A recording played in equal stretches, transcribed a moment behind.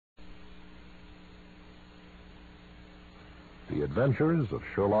The Adventures of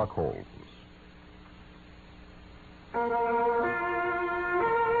Sherlock Holmes.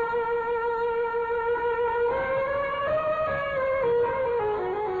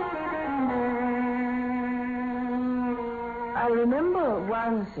 I remember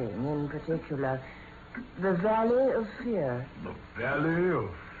one thing in particular, the Valley of Fear. The Valley of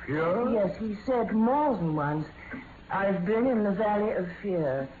Fear? Yes, he said more than once, I've been in the Valley of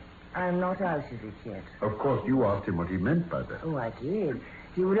Fear. I'm not out of it yet. Of course, you asked him what he meant by that. Oh, I did.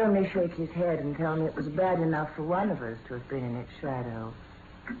 He would only shake his head and tell me it was bad enough for one of us to have been in its shadow.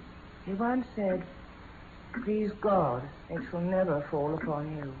 He once said, please God, it shall never fall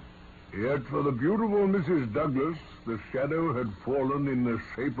upon you. Yet for the beautiful Mrs. Douglas, the shadow had fallen in the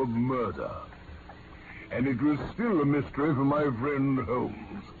shape of murder. And it was still a mystery for my friend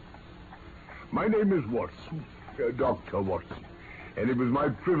Holmes. My name is Watson, Dr. Watson, and it was my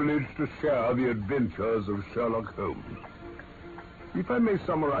privilege to share the adventures of Sherlock Holmes. If I may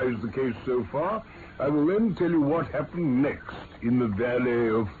summarize the case so far, I will then tell you what happened next in the Valley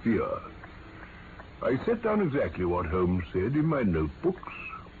of Fear. I set down exactly what Holmes said in my notebooks.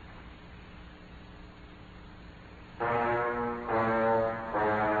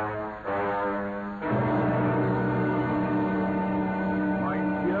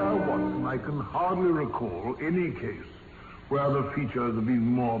 I can hardly recall any case where the features have been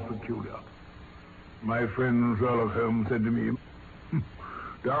more peculiar. My friend Sherlock Holmes said to me,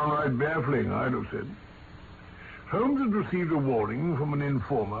 downright baffling, I'd have said. Holmes had received a warning from an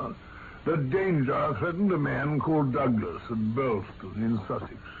informer that danger threatened a man called Douglas at Burlston in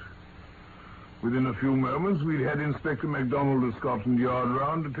Sussex. Within a few moments, we'd had Inspector MacDonald of Scotland Yard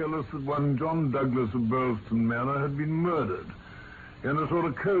round to tell us that one John Douglas of Burlston Manor had been murdered, and a sort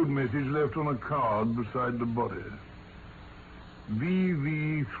of code message left on a card beside the body.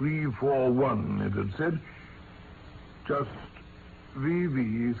 VV341, it had said. Just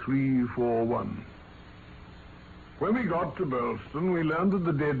VV341. When we got to Burlston, we learned that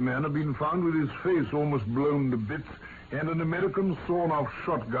the dead man had been found with his face almost blown to bits and an American sawn-off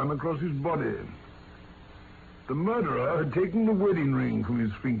shotgun across his body. The murderer had taken the wedding ring from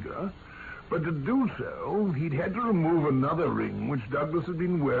his finger, but to do so, he'd had to remove another ring which Douglas had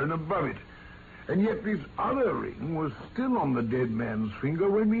been wearing above it. And yet this other ring was still on the dead man's finger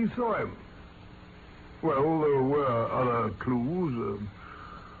when we saw him. Well, there were other clues.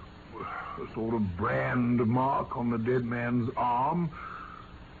 A sort of brand mark on the dead man's arm.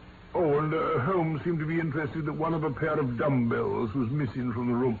 Oh, and Holmes seemed to be interested that one of a pair of dumbbells was missing from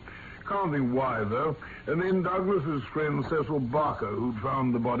the room. Can't think why, though. And then Douglas's friend Cecil Barker, who'd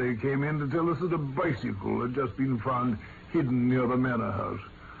found the body, came in to tell us that a bicycle had just been found hidden near the manor house,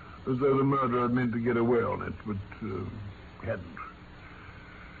 as though the murderer had meant to get away on it, but hadn't.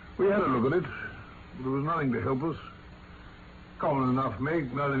 We had a look at it, but there was nothing to help us. Common enough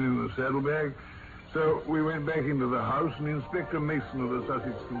make, nothing in the saddlebag. So we went back into the house, and Inspector Mason of the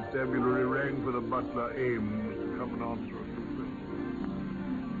Sussex Constabulary rang for the butler Ames to come and answer us.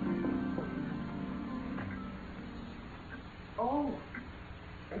 Oh,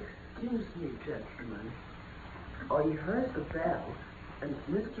 excuse me, gentlemen. I heard the bell, and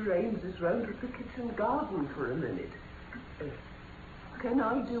Mr. Ames is round at the kitchen garden for a minute. Can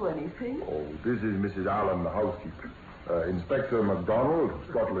I do anything? Oh, this is Mrs. Allen, the housekeeper. Inspector MacDonald,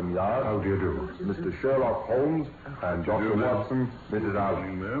 Scotland Yard. How do you do? Mr. Sherlock Holmes and Dr. Watson, Mrs.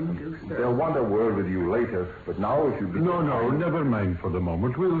 Allen. They'll want a word with you later, but now if you'd be... No, never mind for the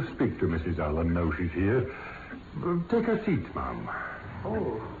moment. We'll speak to Mrs. Allen now she's here. Take a seat, ma'am.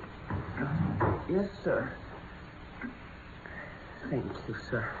 Oh, yes, sir. Thank you,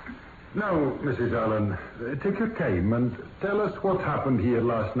 sir. Now, Mrs. Allen, take your time and tell us what happened here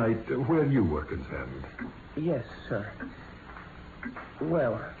last night where you were concerned. Yes, sir.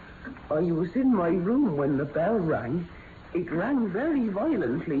 Well, I was in my room when the bell rang. It rang very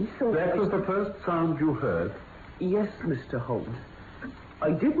violently, so That was the first sound you heard? Yes, Mr. Holmes.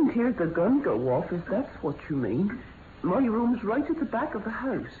 I didn't hear the gun go off, if that's what you mean. My room's right at the back of the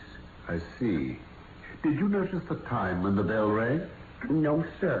house. I see. Did you notice the time when the bell rang? No,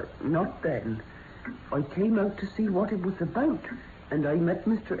 sir, not then. I came out to see what it was about, and I met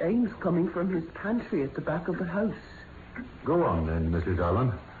Mr. Ames coming from his pantry at the back of the house. Go on then, Mrs.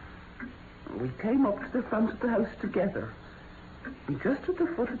 Allen. We came up to the front of the house together. And just at the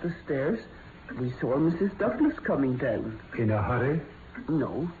foot of the stairs, we saw Mrs. Douglas coming down. In a hurry?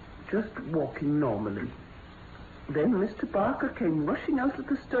 No, just walking normally. Then Mr. Barker came rushing out of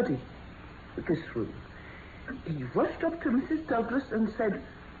the study, this room. He rushed up to Mrs. Douglas and said,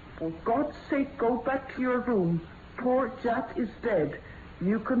 "For God's sake, go back to your room. Poor Jack is dead.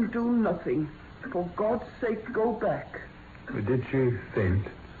 You can do nothing. For God's sake, go back." Did she faint?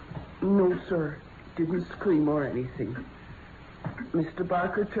 No, sir. Didn't scream or anything. Mr.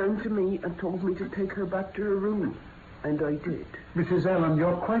 Barker turned to me and told me to take her back to her room. And I did. Mrs. Allen,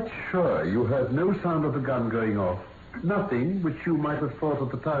 you're quite sure you heard no sound of the gun going off? Nothing which you might have thought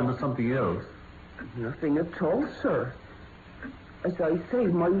at the time was something else? Nothing at all, sir. As I say,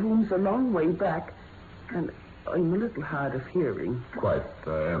 my room's a long way back, and I'm a little hard of hearing. Quite,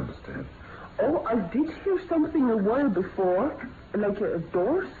 I understand. Oh, I did hear something a while before, like a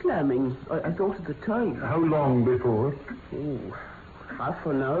door slamming. I thought at the time. How long before? Oh, half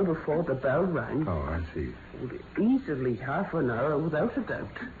an hour before the bell rang. Oh, I see. Easily half an hour, without a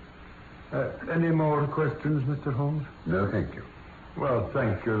doubt. Any more questions, Mr. Holmes? No, thank you. Well,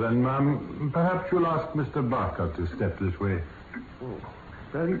 thank you then, ma'am. Perhaps you'll ask Mr. Barker to step this way. Oh,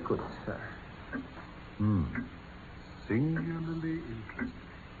 very good, sir. Singularly interesting.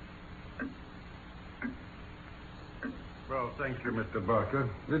 Well, thank you, Mr. Barker.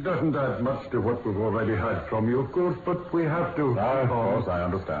 It doesn't add much to what we've already had from you, of course, but we have to... Of course, I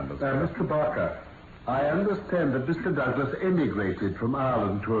understand. Mr. Barker, I understand that Mr. Douglas emigrated from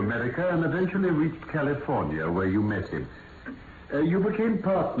Ireland to America and eventually reached California, where you met him. You became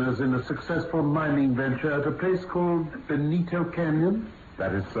partners in a successful mining venture at a place called Benito Canyon?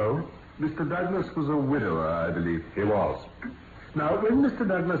 That is so. Mr. Douglas was a widower, I believe. He was. Now, when Mr.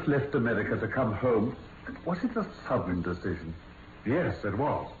 Douglas left America to come home, was it a sudden decision? Yes, it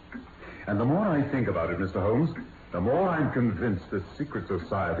was. And the more I think about it, Mr. Holmes, the more I'm convinced this secret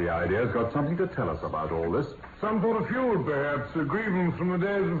society idea has got something to tell us about all this. Some sort of feud, perhaps. A grievance from the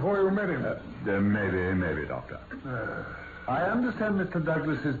days before you met him. Maybe, Doctor. I understand Mr.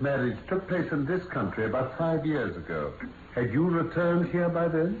 Douglas's marriage took place in this country about 5 years ago. Had you returned here by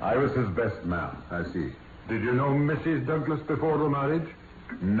then? I was his best man. I see. Did you know Mrs. Douglas before the marriage?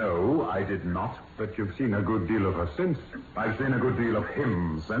 No, I did not. But you've seen a good deal of her since. I've seen a good deal of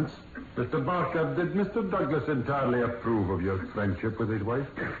him since. Mr. Barker, did Mr. Douglas entirely approve of your friendship with his wife?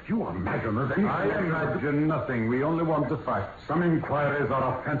 You imagine there's anything... I imagine nothing. We only want the facts. Some inquiries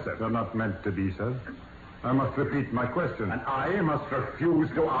are offensive. They're not meant to be, sir. I must repeat my question. And I must refuse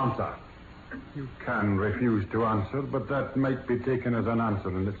to answer. You can refuse to answer, but that might be taken as an answer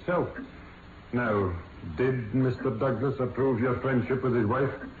in itself. Now, did Mr. Douglas approve your friendship with his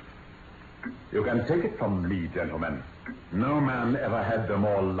wife? You can take it from me, gentlemen. No man ever had a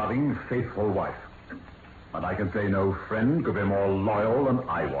more loving, faithful wife. But I can say no friend could be more loyal than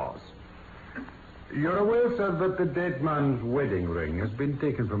I was. You're aware, sir, that the dead man's wedding ring has been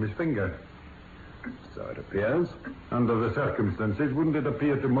taken from his finger. So it appears. Under the circumstances, wouldn't it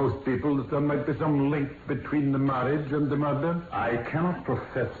appear to most people that there might be some link between the marriage and the murder? I cannot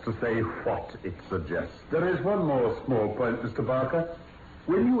profess to say what it suggests. There is one more small point, Mr. Barker.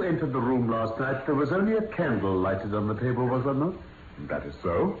 When you entered the room last night, there was only a candle lighted on the table, was there not? That is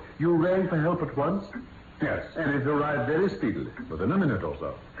so. You rang for help at once? Yes. And it arrived very speedily? Within a minute or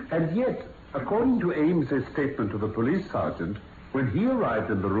so. And yet, according to Ames's statement to the police sergeant, when he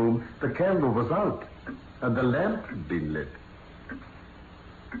arrived in the room, the candle was out, and the lamp had been lit.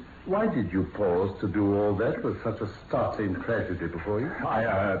 Why did you pause to do all that with such a startling tragedy before you?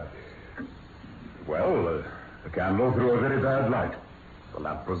 The candle threw a very bad light. The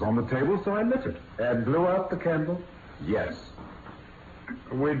lamp was on the table, so I lit it. And blew out the candle? Yes.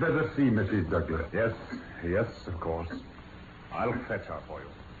 We'd better see Mrs. Douglas. Yes, of course. I'll fetch her for you.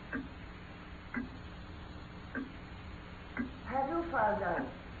 Have you found out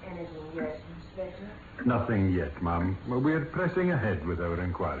anything yet, Inspector? Nothing yet, ma'am. We're pressing ahead with our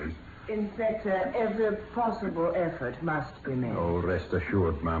inquiries. Inspector, every possible effort must be made. Oh, rest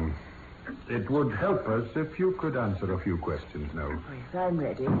assured, ma'am. It would help us if you could answer a few questions now. Yes, I'm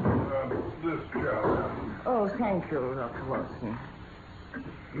ready. This chap. Oh, thank you, Dr. Watson.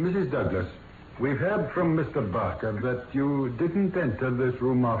 Mrs. Douglas, we've heard from Mr. Barker that you didn't enter this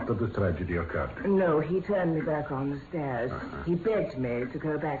room after the tragedy occurred. No, he turned me back on the stairs. He begged me to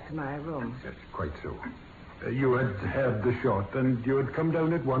go back to my room. Yes, quite so. You had heard the shot and you had come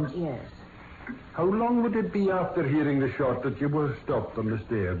down at once? Yes. How long would it be after hearing the shot that you were stopped on the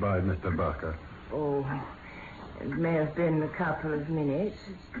stair by Mr. Barker? Oh, it may have been a couple of minutes.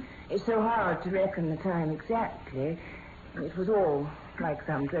 It's so hard to reckon the time exactly. It was all like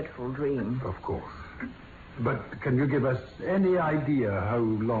some dreadful dream. Of course. But can you give us any idea how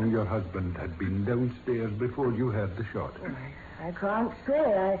long your husband had been downstairs before you heard the shot? I can't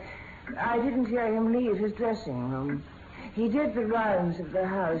say. I didn't hear him leave his dressing room. He did the rounds of the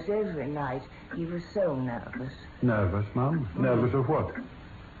house every night. He was so nervous. Nervous, Mum? Nervous of what?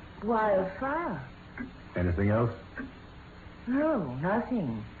 Wildfire. Anything else? No,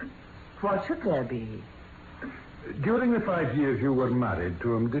 nothing. What should there be? During the 5 years you were married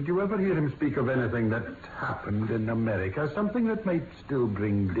to him, did you ever hear him speak of anything that happened in America? Something that might still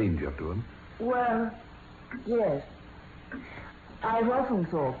bring danger to him? Well, yes. I've often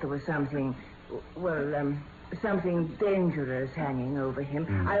thought there was something dangerous hanging over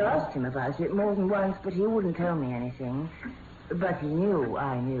him. I asked him about it more than once, but he wouldn't tell me anything. But he knew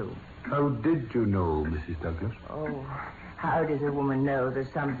I knew. How did you know, Mrs. Douglas? Oh, how does a woman know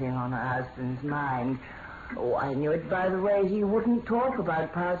there's something on her husband's mind? Oh, I knew it by the way he wouldn't talk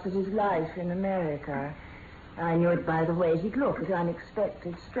about parts of his life in America. I knew it by the way he'd look at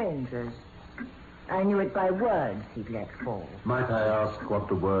unexpected strangers. I knew it by words he'd let fall. Might I ask what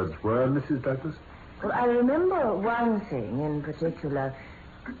the words were, Mrs. Douglas? Well, I remember one thing in particular.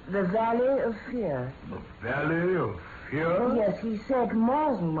 The Valley of Fear. The Valley of Fear? Yes, he said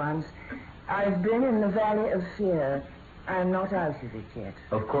more than once, I've been in the Valley of Fear. I'm not out of it yet.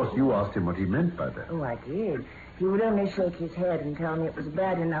 Of course, you asked him what he meant by that. Oh, I did. He would only shake his head and tell me it was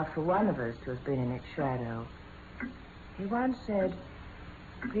bad enough for one of us to have been in its shadow. He once said,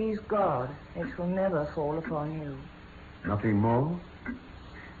 please God, it shall never fall upon you. Nothing more?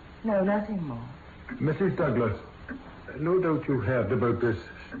 No, nothing more. Mrs. Douglas, no doubt you heard about this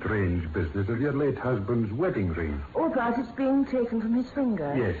strange business of your late husband's wedding ring. Oh, about its being taken from his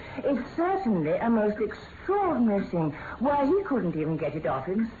finger? Yes. It's certainly a most extraordinary thing. Why, he couldn't even get it off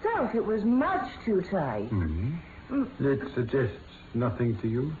himself. It was much too tight. It suggests nothing to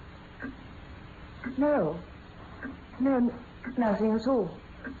you? No, nothing at all.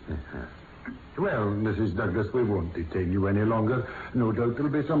 Well, Mrs. Douglas, we won't detain you any longer. No doubt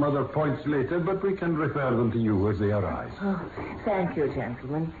there'll be some other points later, but we can refer them to you as they arise. Oh, thank you,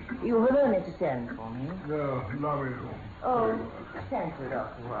 gentlemen. You have only to send for me. No, love you. Oh, thank you,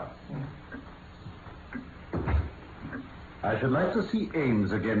 Dr. Watson. I should like to see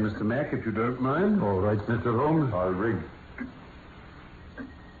Ames again, Mr. Mack, if you don't mind. All right, Mr. Holmes. I'll ring.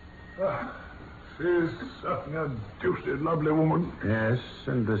 She's certainly a deuced lovely woman. Yes,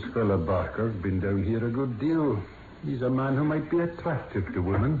 and this fella Barker's been down here a good deal. He's a man who might be attractive to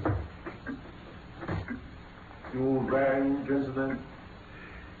women. You rang, gentlemen?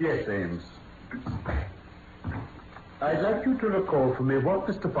 Yes, Ames. I'd like you to recall for me what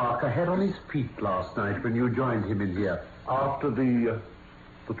Mr. Barker had on his feet last night when you joined him in here. After the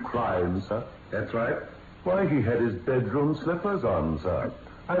crime, sir? That's right. Why, he had his bedroom slippers on, sir.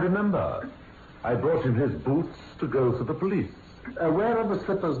 I remember. I brought him his boots to go for the police. Where are the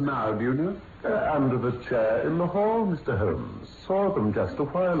slippers now, do you know? Under the chair in the hall, Mr. Holmes. Saw them just a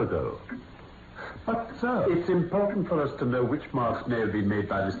while ago. But, sir... It's important for us to know which marks may have been made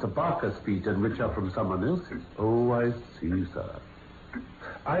by Mr. Barker's feet and which are from someone else's. Oh, I see, sir.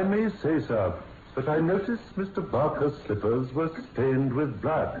 I may say, sir, that I noticed Mr. Barker's slippers were stained with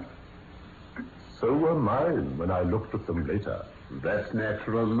blood. So were mine when I looked at them later. That's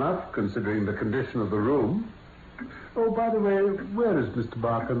natural enough, considering the condition of the room. Oh, by the way, where is Mr.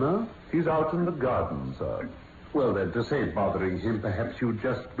 Barker now? He's out in the garden, sir. Well, then, to save bothering him, perhaps you'd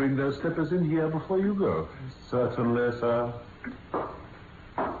just bring those slippers in here before you go. Certainly, sir.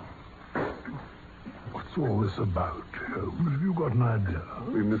 What's all this about, Holmes? Have you got an idea?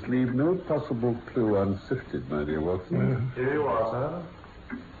 We must leave no possible clue unsifted, my dear Watson. Here you are,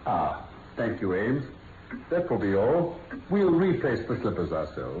 sir. Ah, thank you, Ames. That will be all. We'll replace the slippers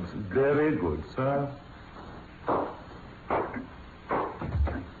ourselves. Very good, sir.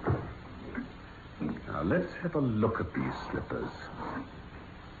 Now, let's have a look at these slippers.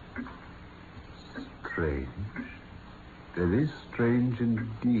 Strange. Very strange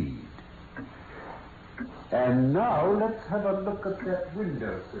indeed. And now, let's have a look at that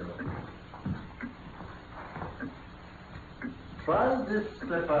windowsill. Try this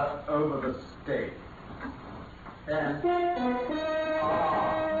slipper over the stake. And...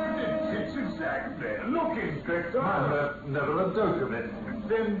 It's exactly. Look, Inspector. Never a doubt of it.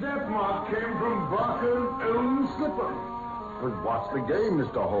 Then that mark came from Barker's own slipper. Well, what's the game,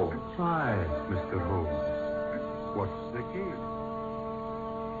 Mr. Holmes? Fine, Mr. Holmes. What's the game?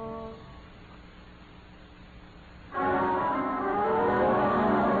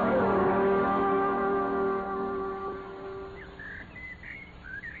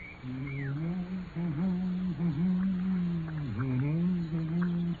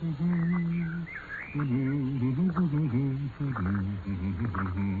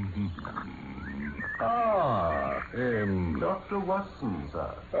 Dr. Watson,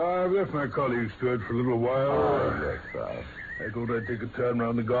 sir. I've left my colleague Stuart for a little while. Yes, sir. I thought I'd take a turn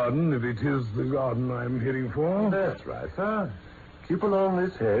round the garden, if it is the garden I'm heading for. That's right, sir. Keep along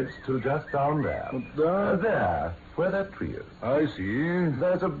this hedge till just down there. There, where that tree is. I see.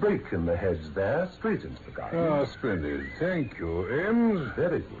 There's a break in the hedge there, straight into the garden. Ah, splendid. Thank you, Ames.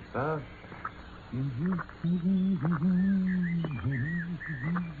 Very good, sir.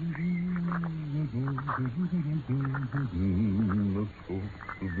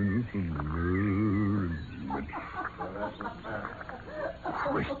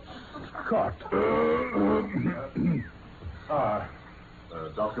 Scott.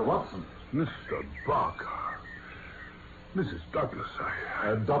 Dr. Watson. Mr. Barker. Mrs. Douglas,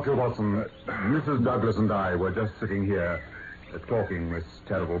 Dr. Watson, Mrs. Douglas and I were just sitting here talking this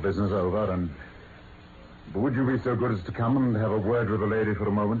terrible business over, and would you be so good as to come and have a word with the lady for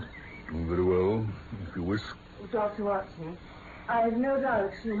a moment? Very well, if you wish. Dr. Watson, I've no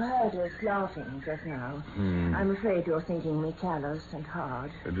doubt you heard us laughing just now. I'm afraid you're thinking me callous and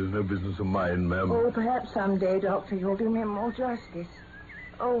hard. It is no business of mine, ma'am. Oh, perhaps someday, Doctor, you'll do me more justice.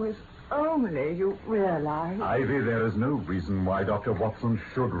 Oh, if only you realize. Ivy, there is no reason why Dr. Watson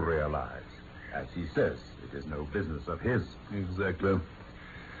should realize. As he says, it is no business of his. Exactly.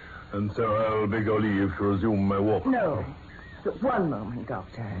 And so I'll beg your leave to resume my walk. No. But one moment,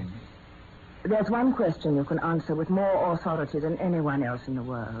 Doctor. There's one question you can answer with more authority than anyone else in the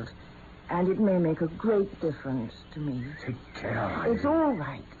world. And it may make a great difference to me. Take care. It's all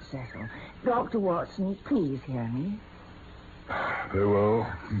right, Cecil. Dr. Watson, please hear me. Very well.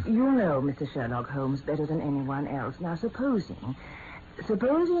 You know Mr. Sherlock Holmes better than anyone else. Now, supposing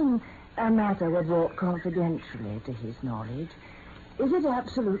a matter were brought confidentially to his knowledge, is it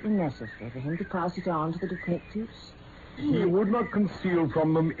absolutely necessary for him to pass it on to the detectives? He would not conceal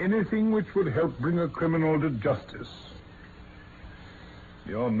from them anything which would help bring a criminal to justice.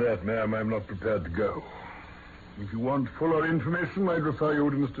 Beyond that, ma'am, I'm not prepared to go. If you want fuller information, I'd refer you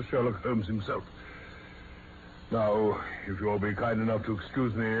to Mr. Sherlock Holmes himself. Now, if you'll be kind enough to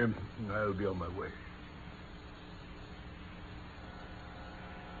excuse me, I'll be on my way.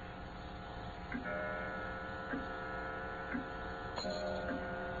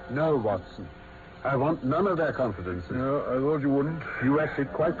 No, Watson. I want none of their confidences. No, I thought you wouldn't. You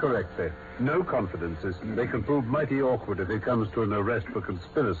acted quite correctly. No confidences. They can prove mighty awkward if it comes to an arrest for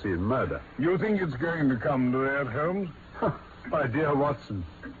conspiracy and murder. You think it's going to come to that, Holmes? My dear Watson,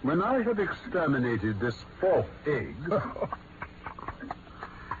 when I have exterminated this fourth egg,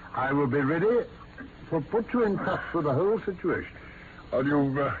 I will be ready to put you in touch with the whole situation. Well,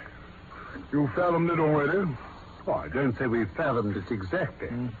 you've fathomed it already? Oh, I don't say we've fathomed it exactly.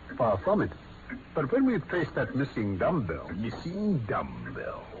 Far from it. But when we've traced that missing dumbbell... Missing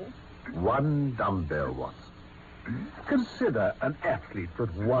dumbbell? One dumbbell, Watson. Consider an athlete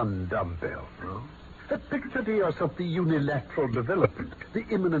with one dumbbell. Picture to yourself the unilateral development, the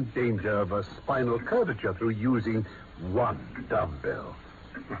imminent danger of a spinal curvature through using one dumbbell.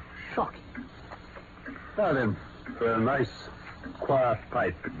 Shocking. Now then, for a nice, quiet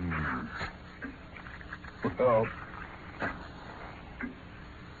pipe. Well,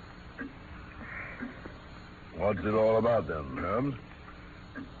 what's it all about then, Holmes?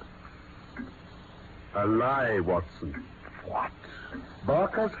 A lie, Watson. What?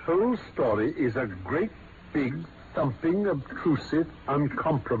 Barker's whole story is a great, big, thumping, obtrusive,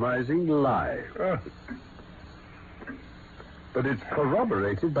 uncompromising lie. But it's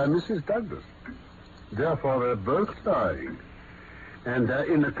corroborated by Mrs. Douglas. Therefore, they're both lying. And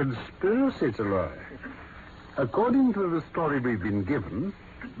they're in a conspiracy to lie. According to the story we've been given,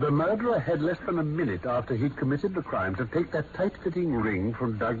 the murderer had less than a minute after he'd committed the crime to take that tight-fitting ring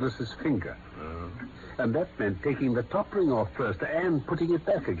from Douglas's finger. And that meant taking the top ring off first and putting it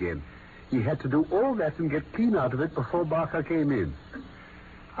back again. He had to do all that and get clean out of it before Barker came in.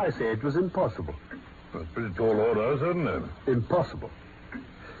 I say it was impossible. That's pretty tall order, isn't it? Impossible.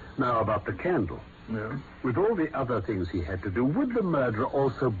 Now about the candle. Yeah. With all the other things he had to do, would the murderer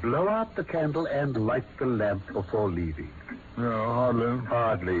also blow out the candle and light the lamp before leaving? No, hardly.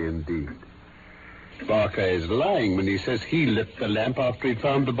 Hardly indeed. Barker is lying when he says he lit the lamp after he'd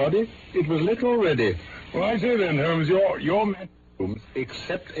found the body. It was lit already. Well, I say then, Holmes, your man...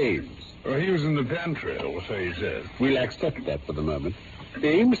 Except Ames. Well, he was in the pantry, or so he says. We'll accept that for the moment.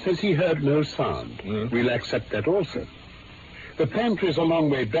 Ames says he heard no sound. We'll accept that also. The pantry's a long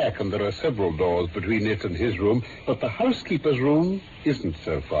way back, and there are several doors between it and his room, but the housekeeper's room isn't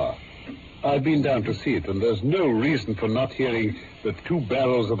so far. I've been down to see it, and there's no reason for not hearing the two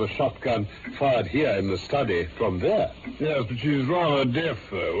barrels of a shotgun fired here in the study from there. Yes, but she's rather deaf,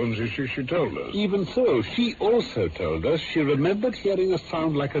 though, and she told us. Even so, she also told us she remembered hearing a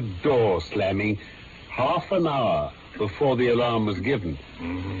sound like a door slamming half an hour before the alarm was given.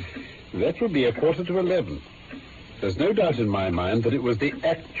 That would be 11:15. There's no doubt in my mind that it was the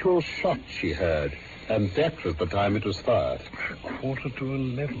actual shot she heard, and that was the time it was fired.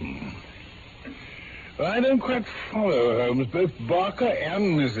 11:15. I don't quite follow, Holmes. Both Barker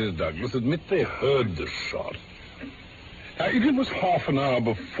and Mrs. Douglas admit they heard the shot. Now, if it was half an hour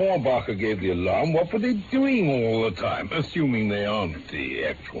before Barker gave the alarm, what were they doing all the time, assuming they aren't the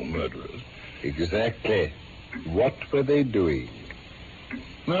actual murderers? Exactly. What were they doing?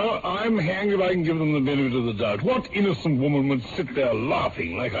 Now, I'm hanged if I can give them the benefit of the doubt. What innocent woman would sit there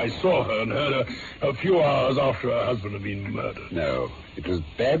laughing like I saw her and heard her a few hours after her husband had been murdered? No, it was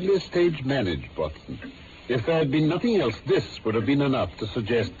badly stage managed, Watson. If there had been nothing else, this would have been enough to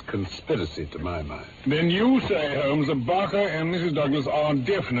suggest conspiracy to my mind. Then you say, Holmes, that Barker and Mrs. Douglas are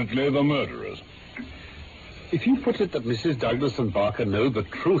definitely the murderers. If you put it that Mrs. Douglas and Barker know the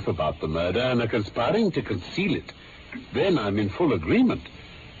truth about the murder and are conspiring to conceal it, then I'm in full agreement.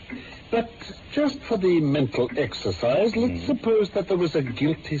 But just for the mental exercise, let's suppose that there was a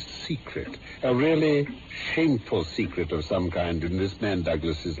guilty secret, a really shameful secret of some kind in this man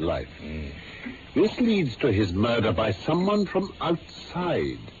Douglas's life. This leads to his murder by someone from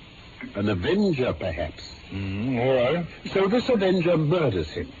outside. An avenger, perhaps. All right. So this avenger murders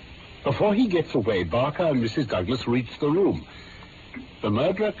him. Before he gets away, Barker and Mrs. Douglas reach the room. The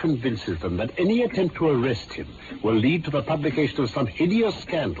murderer convinces them that any attempt to arrest him will lead to the publication of some hideous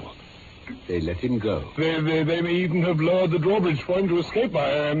scandal. They let him go. They may even have lowered the drawbridge for him to escape by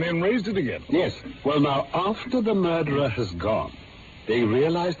and then raised it again. Yes. Well, now, after the murderer has gone, they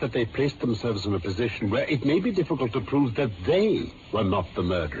realize that they placed themselves in a position where it may be difficult to prove that they were not the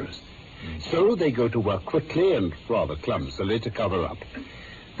murderers. So they go to work quickly and rather clumsily to cover up.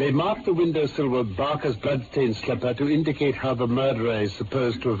 They mark the windowsill with Barker's bloodstained slipper to indicate how the murderer is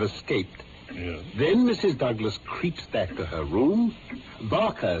supposed to have escaped. Yeah. Then Mrs. Douglas creeps back to her room.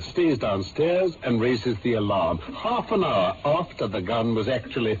 Barker stays downstairs and raises the alarm half an hour after the gun was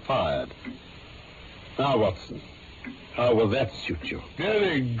actually fired. Now, Watson, how will that suit you?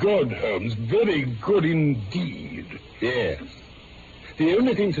 Very good, Holmes. Very good indeed. Yes. The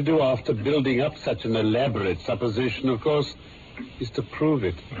only thing to do after building up such an elaborate supposition, of course, is to prove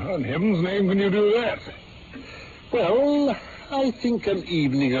it. How in heaven's name can you do that? Well, I think an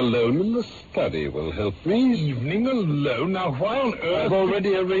evening alone in the study will help me. Evening alone? Now, why on earth... I've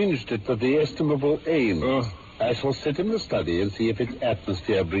already arranged it with the estimable Ames. I shall sit in the study and see if its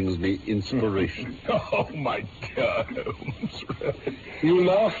atmosphere brings me inspiration. Oh, my God, Holmes. You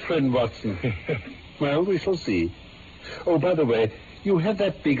laugh, friend Watson. Well, we shall see. Oh, by the way, you have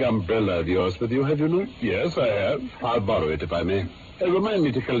that big umbrella of yours with you, have you not? Yes, I have. I'll borrow it, if I may. Remind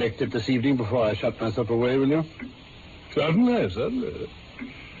me to collect it this evening before I shut myself away, will you? Certainly.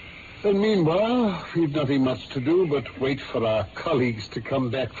 And meanwhile, we've nothing much to do but wait for our colleagues to come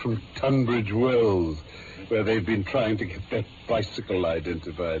back from Tunbridge Wells, where they've been trying to get that bicycle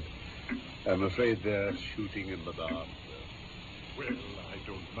identified. I'm afraid they're shooting in the dark. Well, I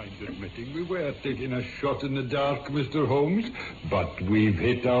don't mind admitting we were taking a shot in the dark, Mr. Holmes, but we've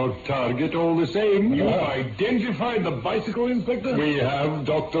hit our target all the same. You've identified the bicycle, Inspector? We have,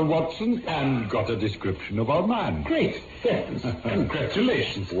 Dr. Watson, and got a description of our man. Great. Thanks.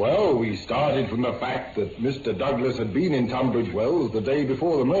 Congratulations. Well, we started from the fact that Mr. Douglas had been in Tunbridge Wells the day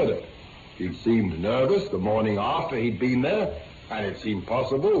before the murder. He'd seemed nervous the morning after he'd been there, and it seemed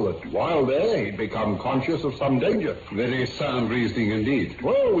possible that while there he'd become conscious of some danger. Very sound reasoning indeed.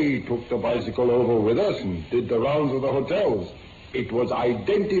 Well, we took the bicycle over with us and did the rounds of the hotels. It was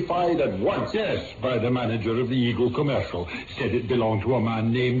identified at once. Yes, by the manager of the Eagle Commercial. Said it belonged to a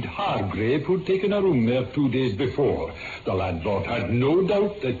man named Hargrave who'd taken a room there 2 days before. The landlord had no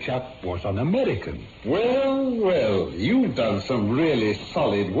doubt the chap was an American. Well, you've done some really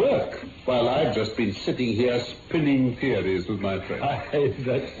solid work, while I've just been sitting here spinning theories with my friend. Aye,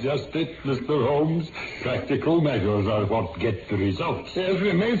 that's just it, Mr. Holmes. Practical measures are what get the results. Yes,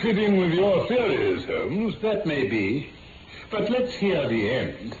 we may fit in with your theories, Holmes. That may be. But let's hear the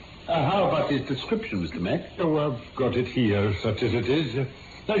end. How about his description, Mr. Mack? Oh, I've got it here, such as it is.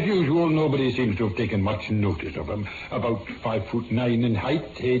 As usual, nobody seems to have taken much notice of him. About 5'9" in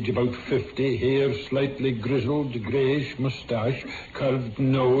height, age about 50, hair slightly grizzled, greyish moustache, curved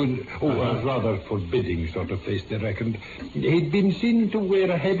nose. A rather forbidding sort of face, they reckoned. He'd been seen to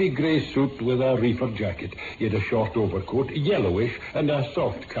wear a heavy grey suit with a reefer jacket. He had a short overcoat, yellowish, and a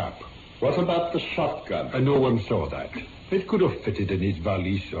soft cap. What about the shotgun? No one saw that. It could have fitted in his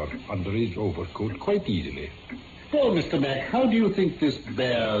valise or under his overcoat quite easily. Well, Mr. Mack, how do you think this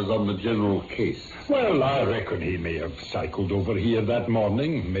bears on the general case? Well, I reckon he may have cycled over here that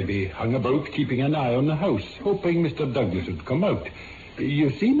morning, maybe hung about keeping an eye on the house, hoping Mr. Douglas would come out. You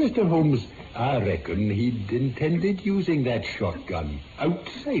see, Mr. Holmes, I reckon he'd intended using that shotgun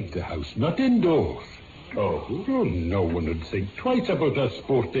outside the house, not indoors. Oh, no one would think twice about a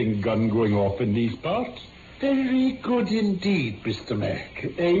sporting gun going off in these parts. Very good indeed, Mr. Mac.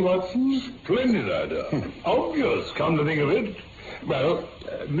 Eh, Watson? Splendid idea. Obvious, come to think of it. Well,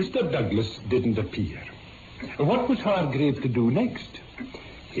 Mr. Douglas didn't appear. What was Hargrave to do next?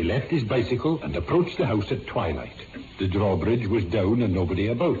 He left his bicycle and approached the house at twilight. The drawbridge was down and nobody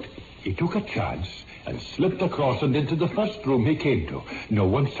about. He took a chance and slipped across and into the first room he came to. No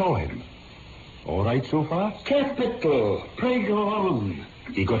one saw him. All right so far? Capital. Pray go on.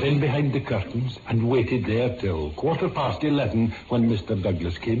 He got in behind the curtains and waited there till 11:15 when Mr.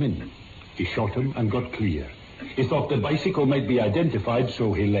 Douglas came in. He shot him and got clear. He thought the bicycle might be identified,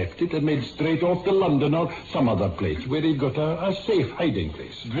 so he left it and made straight off to London or some other place where he'd got a safe hiding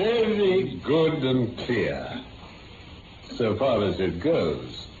place. Very good and clear. So far as it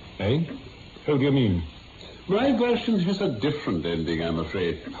goes. Eh? How do you mean? My version has a different ending, I'm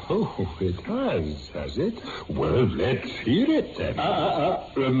afraid. Oh, it has it? Well, let's hear it then.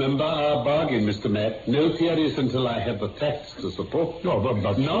 Remember our bargain, Mr. Mac. No theories until I have the facts to support. No, but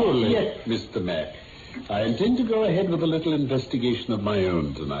Not surely... yet, Mr. Mac. I intend to go ahead with a little investigation of my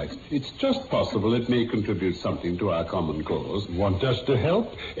own tonight. It's just possible it may contribute something to our common cause. Want us to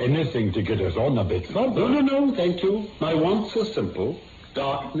help? Anything to get us on a bit further. No, thank you. My wants are simple.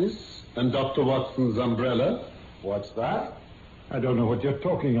 Darkness and Dr. Watson's umbrella. What's that? I don't know what you're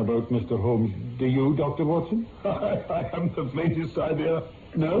talking about, Mr. Holmes. Do you, Dr. Watson? I haven't the faintest idea.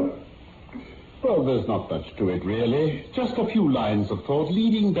 No? Well, there's not much to it, really. Just a few lines of thought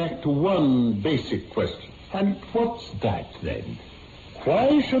leading back to one basic question. And what's that, then?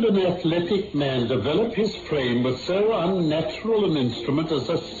 Why should an athletic man develop his frame with so unnatural an instrument as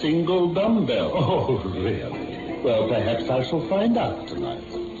a single dumbbell? Oh, really? Well, perhaps I shall find out tonight.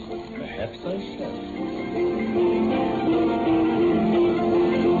 Perhaps I shall.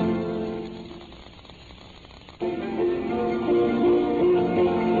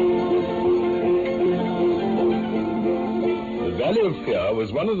 The Valley of Fear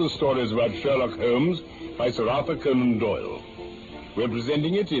was one of the stories about Sherlock Holmes by Sir Arthur Conan Doyle. We're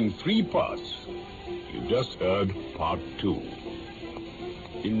presenting it in 3 parts. You've just heard part 2.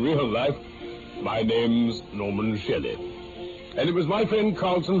 In real life, my name's Norman Shelley. And it was my friend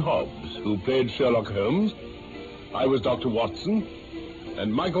Carlton Hobbs who played Sherlock Holmes. I was Dr. Watson,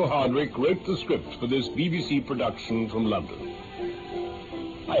 and Michael Hardwick wrote the script for this BBC production from London.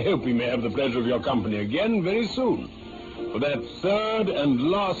 I hope we may have the pleasure of your company again very soon for that 3rd and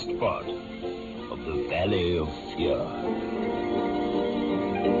last part of the Valley of Fear.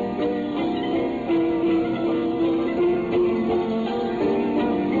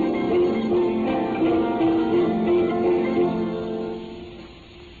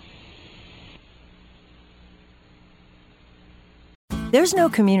 There's no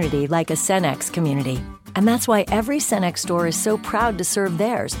community like a Cenex community. And that's why every Cenex store is so proud to serve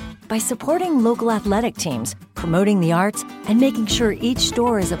theirs by supporting local athletic teams, promoting the arts, and making sure each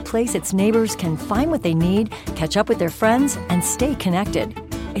store is a place its neighbors can find what they need, catch up with their friends, and stay connected.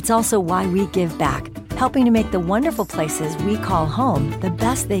 It's also why we give back, helping to make the wonderful places we call home the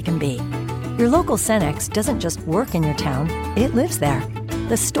best they can be. Your local Cenex doesn't just work in your town, it lives there.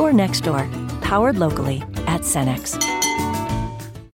 The store next door, powered locally at Cenex.